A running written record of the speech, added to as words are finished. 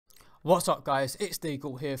What's up guys, it's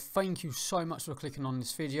Deagle here. Thank you so much for clicking on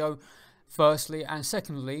this video, firstly, and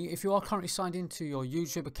secondly, if you are currently signed into your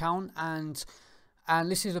YouTube account, and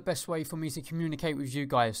this is the best way for me to communicate with you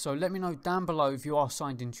guys, so let me know down below if you are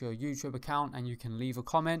signed into your YouTube account, and you can leave a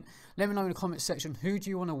comment. Let me know in the comment section, who do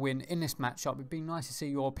you want to win in this matchup? It'd be nice to see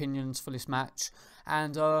your opinions for this match.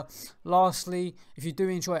 And lastly, if you do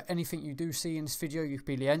enjoy anything you do see in this video, you could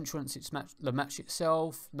be the entrance, the match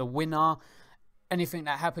itself, the winner, anything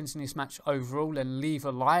that happens in this match overall, then leave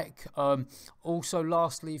a like. Also,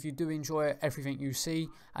 lastly, if you do enjoy everything you see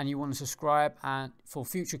and you want to subscribe and for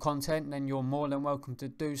future content, then you're more than welcome to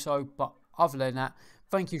do so. But other than that,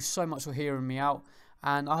 thank you so much for hearing me out,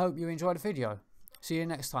 and I hope you enjoyed the video. See you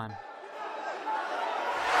next time.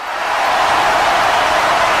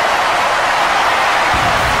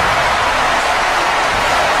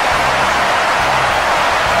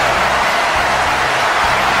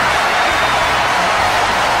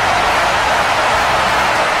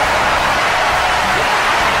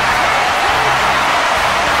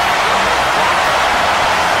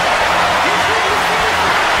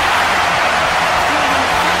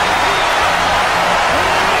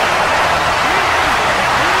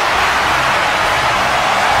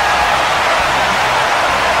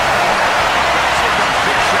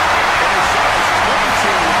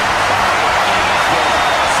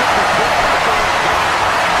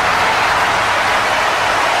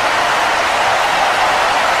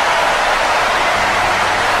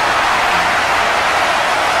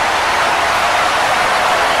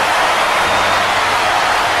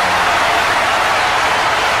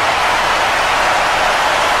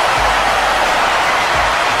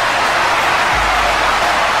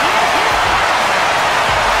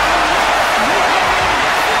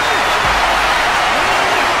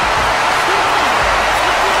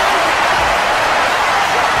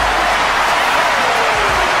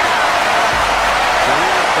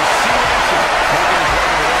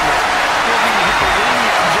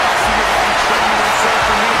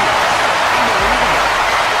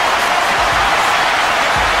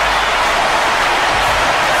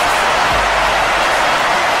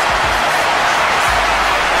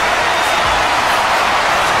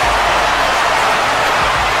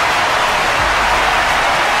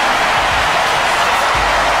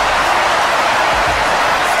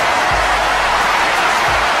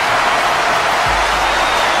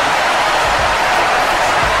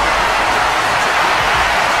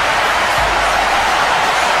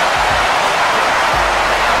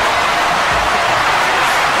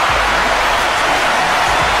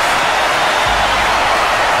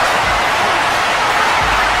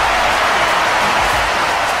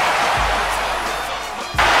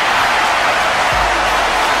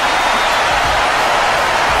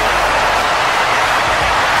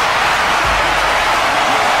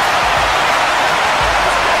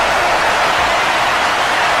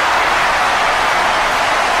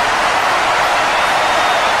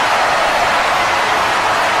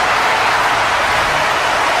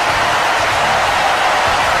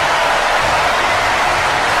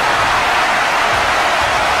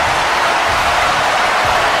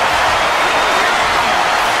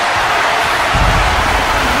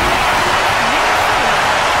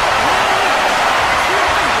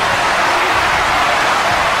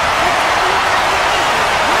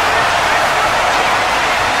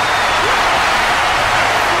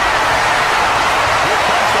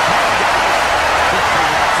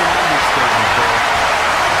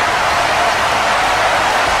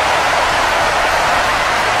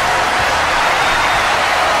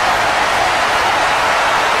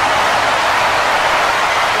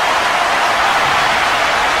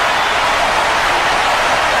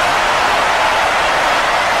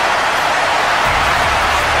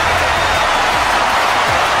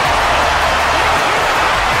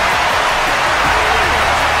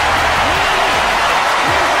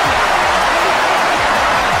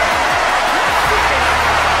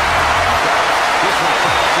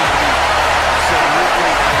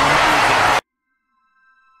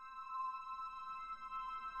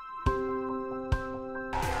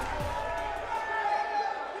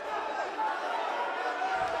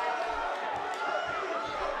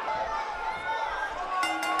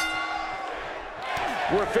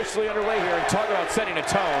 We're officially underway here, and talk about setting a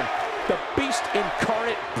tone. The beast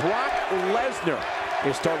incarnate, Brock Lesnar,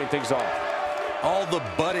 is starting things off. All the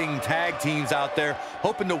budding tag teams out there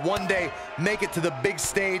hoping to one day make it to the big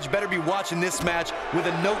stage better be watching this match with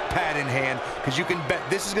a notepad in hand, because you can bet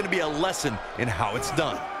this is going to be a lesson in how it's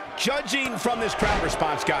done. Judging from this crowd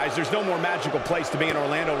response, guys, there's no more magical place to be in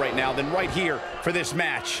Orlando right now than right here for this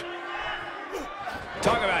match.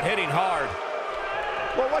 Talk about hitting hard.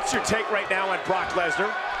 Well, what's your take right now on Brock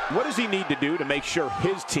Lesnar? What does he need to do to make sure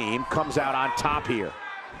his team comes out on top here?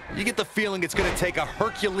 You get the feeling it's going to take a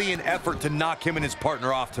Herculean effort to knock him and his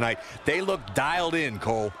partner off tonight. They look dialed in,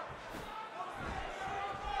 Cole.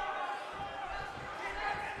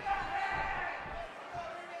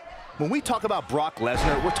 When we talk about Brock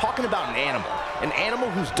Lesnar, we're talking about an animal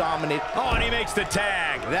who's dominant. Oh, and he makes the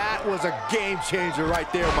tag. That was a game changer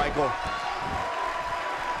right there, Michael.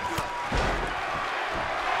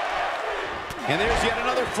 And there's yet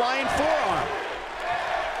another flying forearm.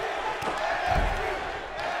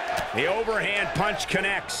 The overhand punch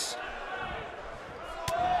connects.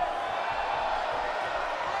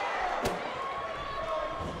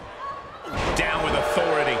 Down with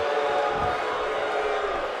authority.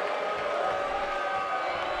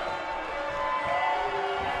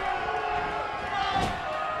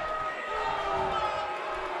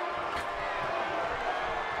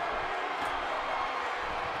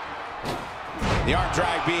 The arm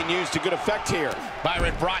drag being used to good effect here.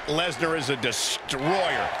 Byron, Brock Lesnar is a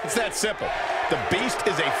destroyer. It's that simple. The Beast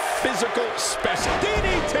is a physical specimen.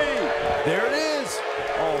 DDT! There it is.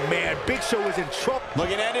 Oh, man, Big Show is in trouble.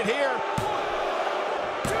 Looking at it here.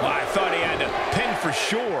 Well, I thought he had to pin for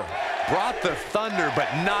sure. Brought the thunder,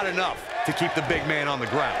 but not enough to keep the big man on the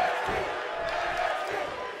ground.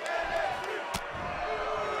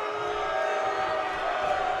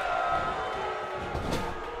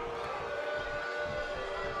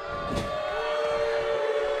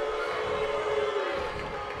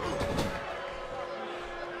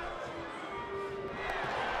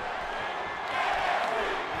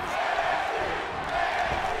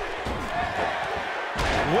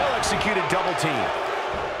 Well-executed double team.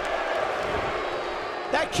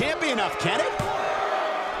 That can't be enough, can it?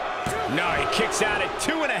 No, he kicks out at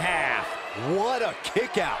 2.5. What a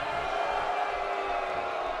kick out.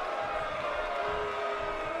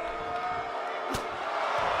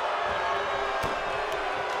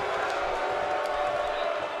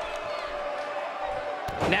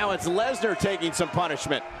 Now it's Lesnar taking some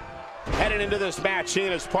punishment. Heading into this match,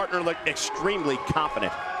 Cena's partner looked extremely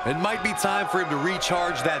confident. It might be time for him to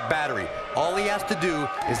recharge that battery. All he has to do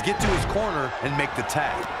is get to his corner and make the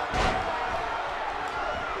tag.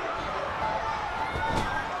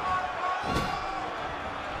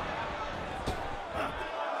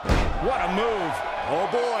 What a move. Oh,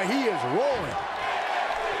 boy, he is rolling.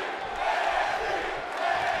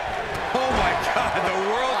 Oh, my God, the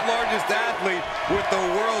world's largest athlete with the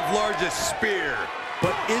world's largest spear.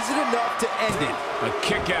 But is it enough to end it? A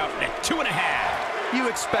kick out at 2.5. You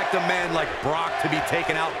expect a man like Brock to be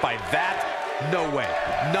taken out by that? No way.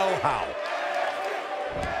 No how.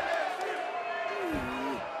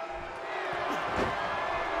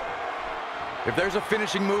 If there's a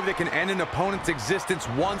finishing move that can end an opponent's existence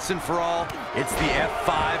once and for all, it's the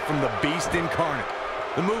F5 from the Beast incarnate.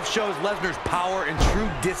 The move shows Lesnar's power and true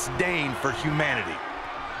disdain for humanity.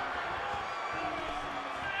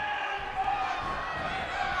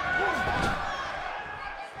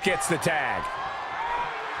 Gets the tag.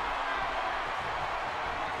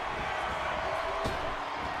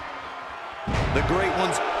 The great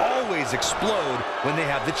ones always explode when they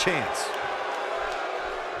have the chance.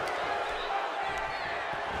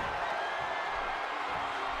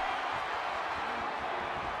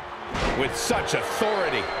 With such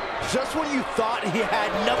authority. Just when you thought he had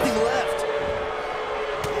nothing left.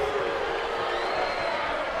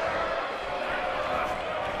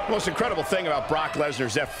 The most incredible thing about Brock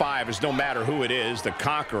Lesnar's F5 is no matter who it is, the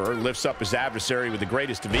conqueror lifts up his adversary with the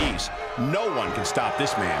greatest of ease. No one can stop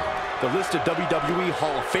this man. The list of WWE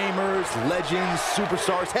Hall of Famers, legends,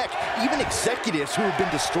 superstars, heck, even executives who have been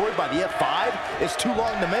destroyed by the F5 is too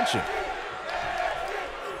long to mention.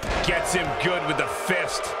 Gets him good with the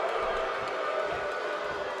fist.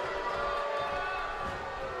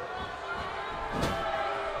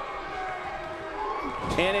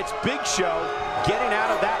 And it's Big Show getting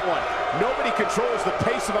out of that one. Nobody controls the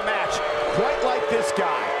pace of a match quite like this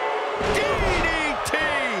guy. DDT!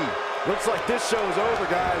 Looks like this show is over,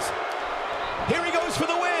 guys. Here he goes for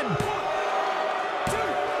the win.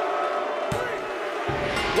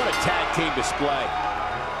 What a tag team display.